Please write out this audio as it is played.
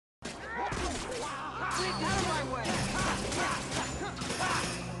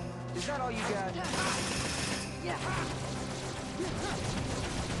Is that all you got?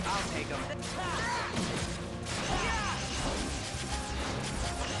 I'll take him.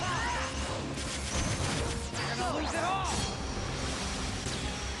 You're gonna lose it all!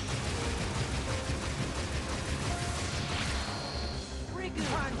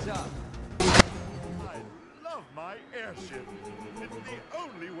 Time's up! I love my airship. It's the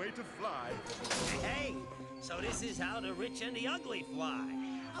only way to fly. Hey, so this is how the rich and the ugly fly.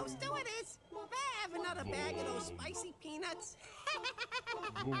 Oh, stewardess, may I have another bag of those spicy peanuts?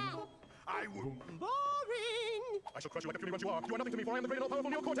 I will. Boring! I shall crush you like a puny once you are. You are nothing to me, for I am the great and all-powerful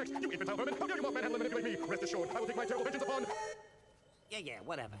neocortex. You infantile vermin! How dare you mock manhandle and manipulate me? Rest assured, I will take my terrible vengeance upon... Yeah,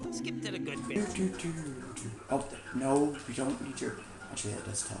 whatever. Skip to the good bit. Oh, no, you don't need your... Actually, that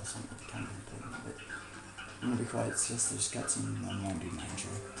does tell us something kind of important, but I'm gonna be quiet. It's just there's cutscene and I'm gonna do my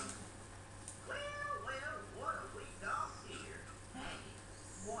intro. Well, what have we got here? Hey,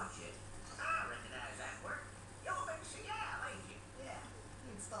 watch it. I recognize that work. You're big Seattle, ain't you? Yeah,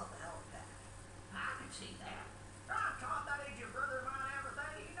 you installed the helipad. I can see that. I taught that agent brother of mine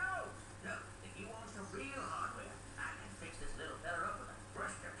everything he knows. Look, if he wants some real hardware, I can fix this little fella up with a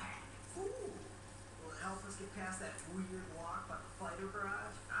thruster pack. Ooh. Will it help us get past that weird lock by the fighter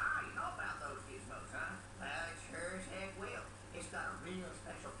garage? Ah, you know about those gizmos, huh? Well, it sure as heck will. It's got a real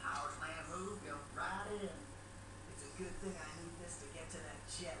special power slam move built right in. It's a good thing I need this to get to that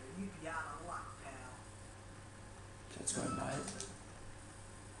jet, or you'd be out of luck, pal. That's going by it.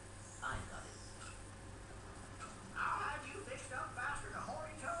 I got it. I'll have you fixed up faster than a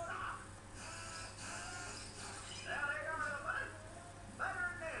horny toad off. Now there you go, little buddy. Better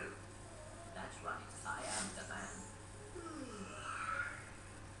than new. That's right. I am the man.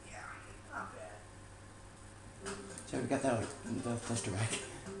 Yeah, not bad. So we got that like the thruster back.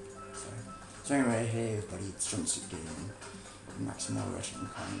 So anyway, hey everybody, it's Jumpsuit Gaming. Welcome back to some more Ratchet and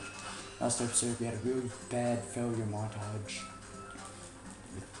Clank. Last episode we had a really bad failure montage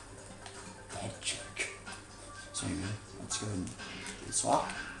with bad jerk. So anyway, let's go and do the swap.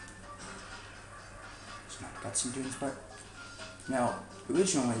 So now I got some doing this part. Now,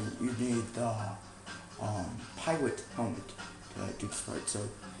 originally you need the pilot helmet to do this part, so you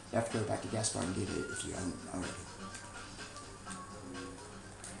have to go back to Gaspar and get it if you haven't already.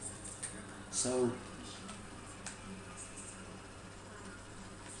 So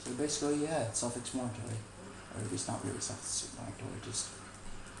basically, yeah, it's self-explanatory. Or at least not really self-explanatory, just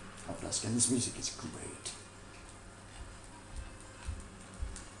help us. And this music is great.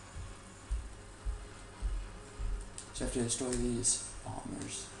 So you have to destroy these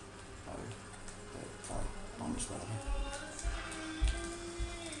bombers. Bombers, whatever.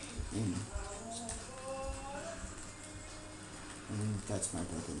 And that's my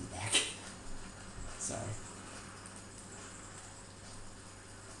brother in the back. Sorry.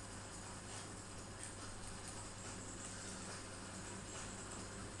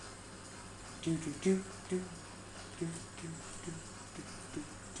 Do do do do do do do do do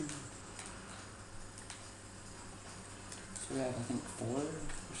do. So we have, I think, 4 or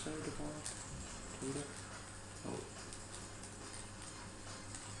so to go. Oh.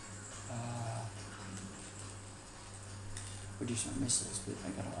 We do some missiles, but I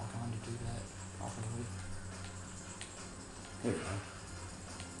gotta walk on to do that properly. There we go.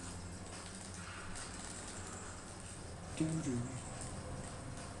 Do.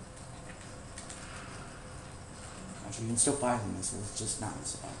 Actually, you can still fire the missiles, just not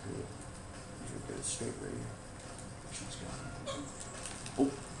as accurate. Usually it goes straight where you're.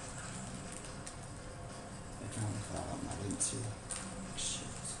 Oh! I kind of fell on my didn't see that. Shit.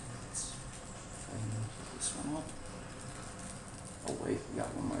 Let's try and pick this one up. Oh wait, we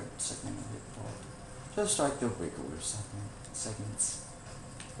got one more segment of it. Just like the regular segments.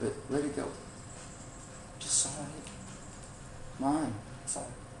 But where'd it go? Just saw it. Come on, saw it.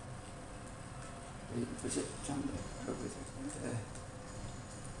 Wait, was it? Jump there. Oh, was it?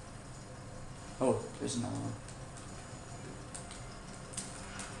 Oh, there's another one.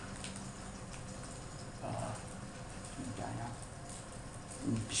 I'm gonna die now.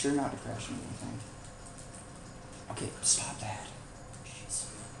 And be sure not to crash into anything. Okay, stop that. Jeez.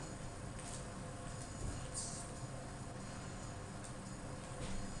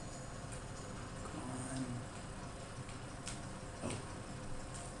 Come on. Oh.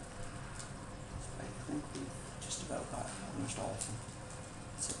 I think we've just about got almost all of them.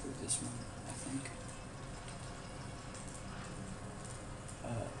 Except for this one, I think.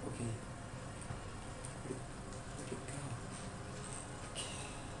 Okay. Where'd it go? Okay.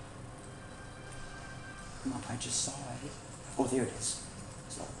 Come on, I just saw it. Oh, there it is.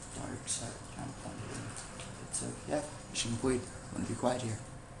 It's all dark, so I'm trying to find it. So, yeah, mission complete. I'm gonna be quiet here.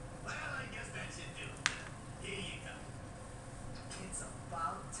 Well,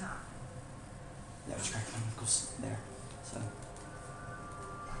 obstacles there. So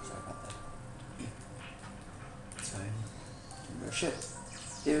sorry about that. So our ship.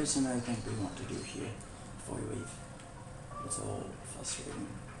 There's another thing we want to do here before we leave. It's all frustrating.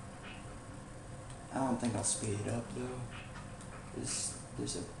 I don't think I'll speed it up though.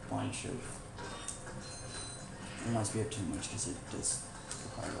 There's a bunch of. It might speed up too much because it does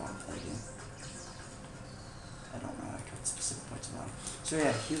require a lot of editing. I don't know, I covered specific parts about it. So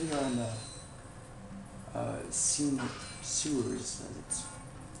yeah, here we are in the sewers, as it's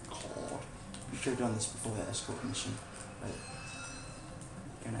called. We should have done this before the escort mission, but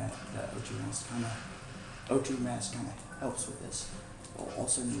the O2 mask kind of helps with this. We'll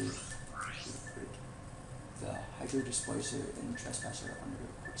also need the hydro displacer and trespasser under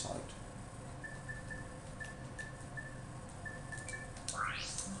quick select.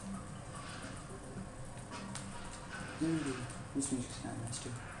 This music's kind of nice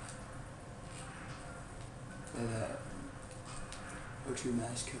too. The O2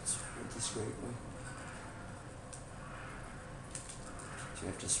 mask hits with this greatly. So you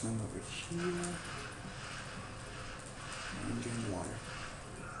have to swim over here and get in the water.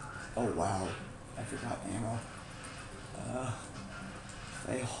 Oh wow, I forgot ammo.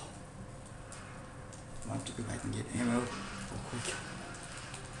 Fail. I'll have to go back and get ammo real quick.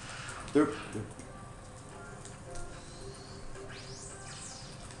 Derp.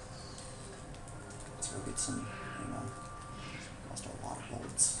 Let's go get some ammo. Lost a lot of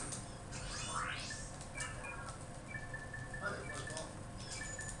bullets.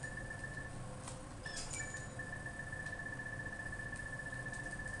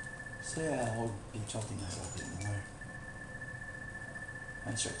 So yeah, I'll be talking that a little bit more.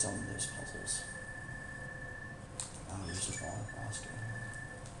 And start solving those puzzles. Use the ball faster.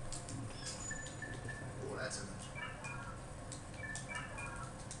 Oh, that's a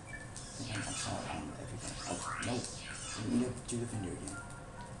I think I saw it on everything. Oh, no. I need to do the video again.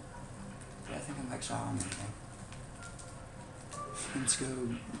 Yeah, I think I'm actually on everything. Let's go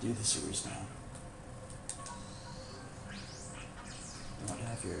do the sewers now. You want to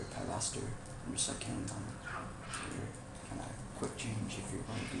have your pyroster and your second on your kind of quick change if you're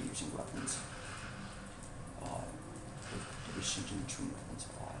going to be using weapons. You're changing between weapons a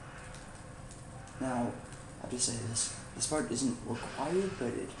lot. Now, I'll just say this part isn't required, but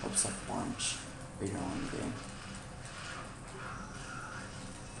it helps a bunch later on in the game.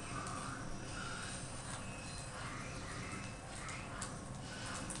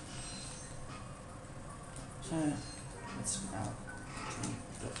 So, let's now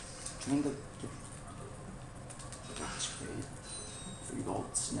drain the grade. 3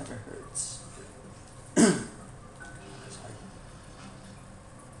 volts never hurts. Sorry.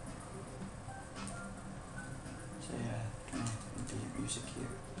 So yeah, kind of do your music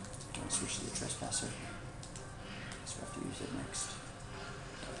here. I'm gonna switch to the trespasser. So I have to use it next.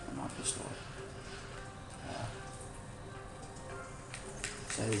 I'm not pistol.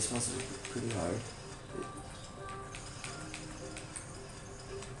 So these puzzles are pretty hard.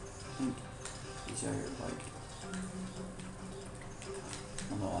 I think these are like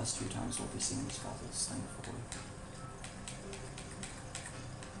one of the last 2 times we'll be seeing these puzzles, thankfully.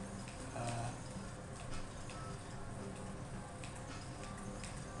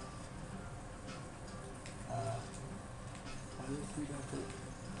 Why do you think I put?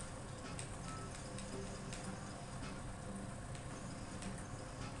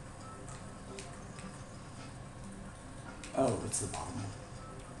 Oh, it's the bottom one.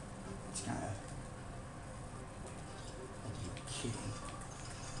 It's kind of. Are you kidding?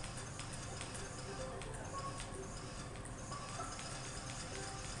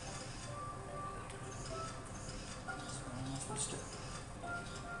 So what am I supposed to do?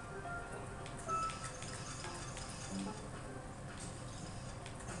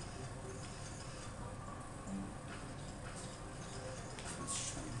 Let's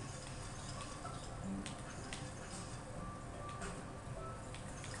try.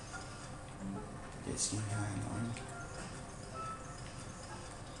 It's getting kind of annoying.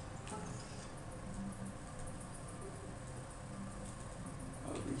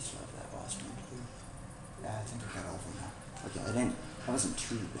 Oh, restart that last one too. Yeah, I think I got all of them now. Okay, that wasn't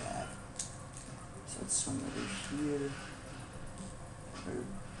too bad. So let's swing over here.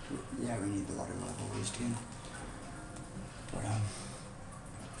 Yeah, we need the water level raised again. But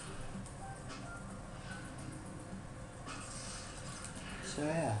so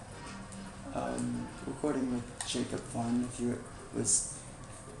yeah. Recording with Jacob was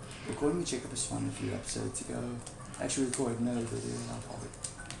a few episodes ago. Actually recorded another video and I'll probably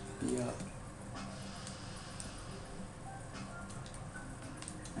be up.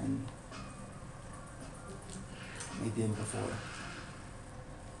 And maybe in before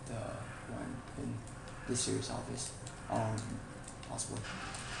the one in this series, obviously. Possibly.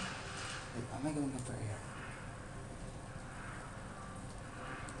 Wait, why am I going up right here?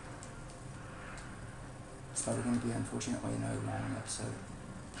 It's probably going to be, unfortunately, no long episode.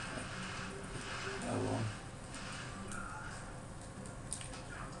 No long.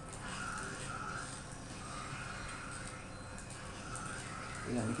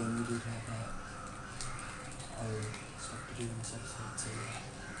 But then again, we did have that other stuff to do in this episode, so yeah.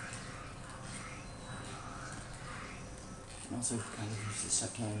 And also kind of use the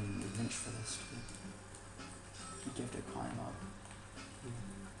second wrench for this too. You have to climb up.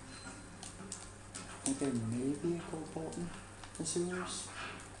 I think there may be a gold bolt in the sewers.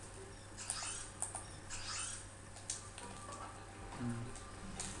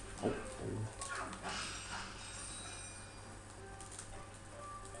 Oh,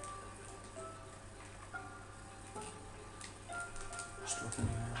 just looking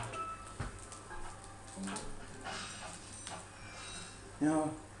around. You know,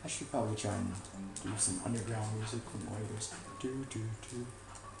 I should probably try and do some underground music when warriors do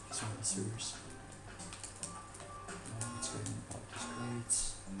some of the sewers. Let's go ahead and pop these crates.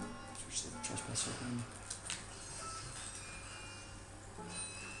 Switch the trespasser in.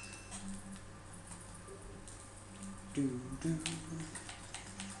 Do.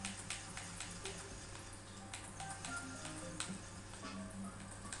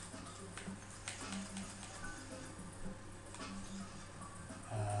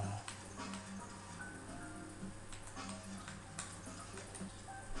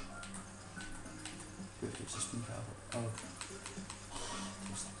 Good, it's just been travel. Oh.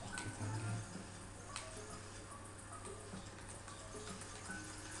 There's that lucky thing again.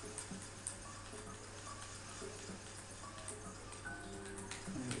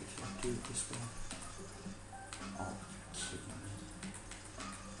 Maybe if I do it this way. Oh, you're kidding me.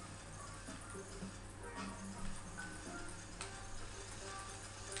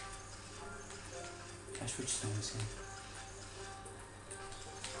 I switched things again.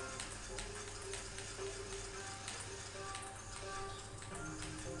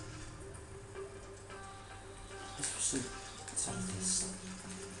 Especially inside of this.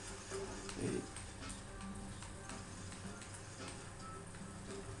 Wait.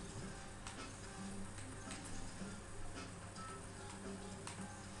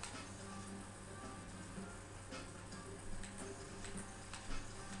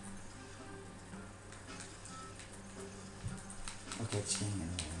 Okay, it's getting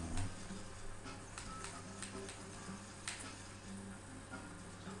annoying.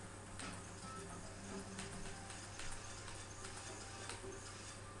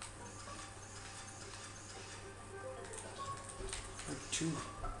 Two.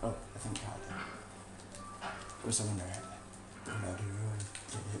 Oh, I think I got that. There's someone there. What do I do?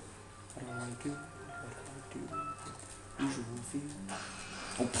 Get it. What do I do? What do I do? Usual feel.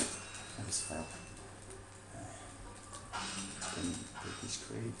 Oh, that was fail. Then break these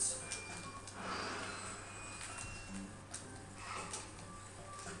crates.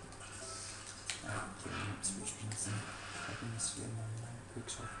 Switch anything. I can just get my quick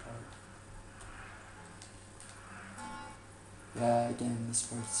sort card. Yeah, again, this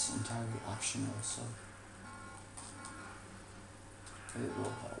part's entirely optional, so it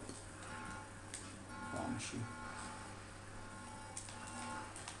will help. Promise you.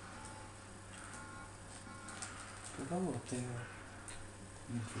 Do I go up there?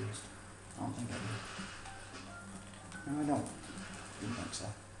 I'm confused. I don't think I do. No, I don't. Didn't think so. I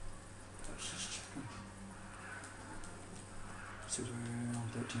was just checking. So we're on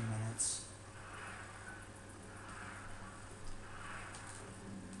 13 minutes.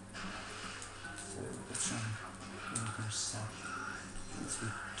 So let's try and finish this up. Let's be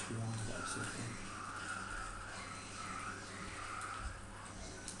too long of the episode again.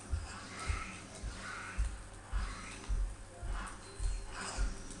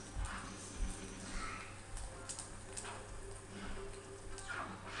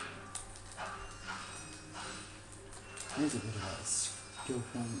 There's a bit of a skill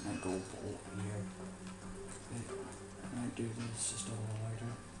point and gold bolt here. But I might do this just a little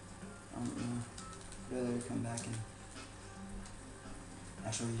later. I don't know. I'd rather come back and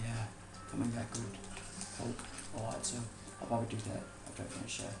actually, yeah, coming back would help a lot, so I'll probably do that after I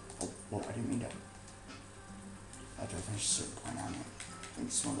finish that. Oh, whoa, I didn't mean that. After I finish a certain point on it. I think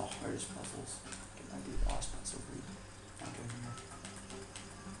it's one of the hardest puzzles. It might be the last puzzle read. Not doing here.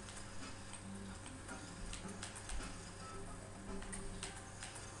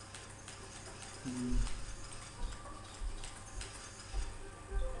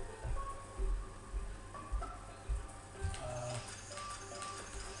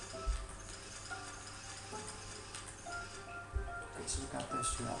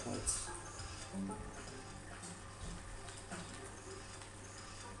 those two outlets.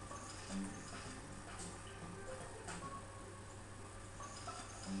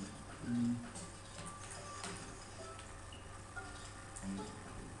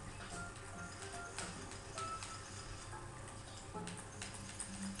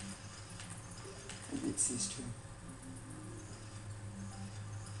 Maybe it's these two.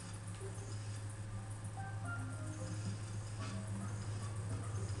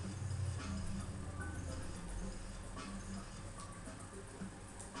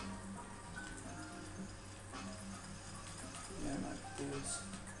 Yeah, it might be those.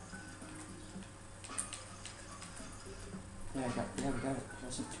 Yeah, we got it. It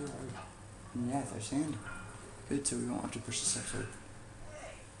wasn't too hard. And yeah, they're saying good, so we won't have to push this episode.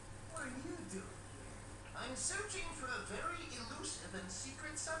 Hey, what are you doing here? I'm searching for a very elusive and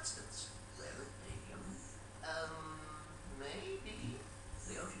secret substance. Radium? Maybe.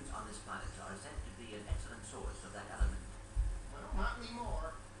 The oceans on this planet are said to be an excellent source of that element. Well, not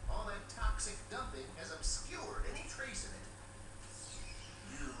anymore. All that toxic dumping has obscured any trace of it.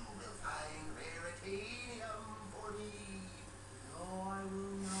 You will find raritanium for me. No, I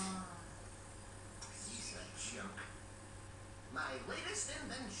will not. Piece of junk. My latest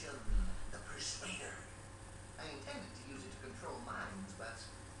invention, the Persuader. I intended to use it to control minds, but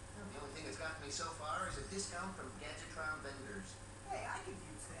well, the only thing that's gotten me so far is a discount from Gadgetron vendors. Hey, I could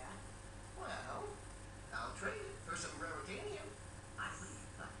use that. Well, I'll trade it for some raritanium. I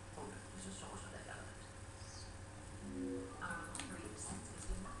believe that potent is a source of that element.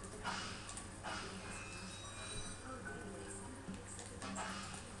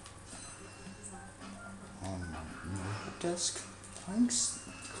 Desk.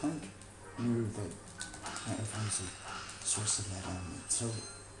 Clank knew that everyone was a source of that element, so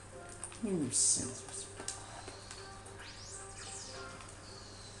he knew sense.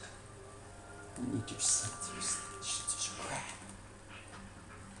 You need your sensors. Shit's just crap.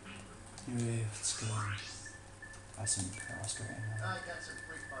 Anyway, let's go. Buy some Oscar and I got some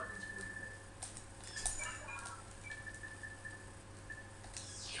free parkings for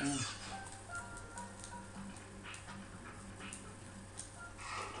you.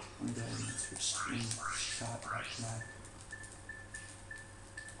 I'm going to go ahead and switch screen shot right now.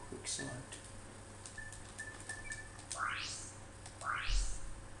 Quick select.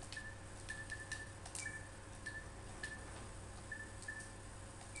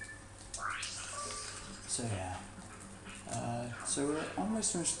 So yeah, so we're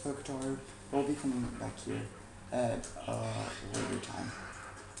almost finished the Pokitaru. We'll be coming back here at a later time.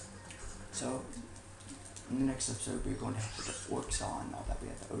 So in the next episode, we're going to have the orcs on. Now that we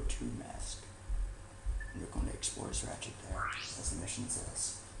have the O2 mask, and we're going to explore as Ratchet there, as the mission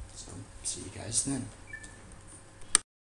says. So see you guys then.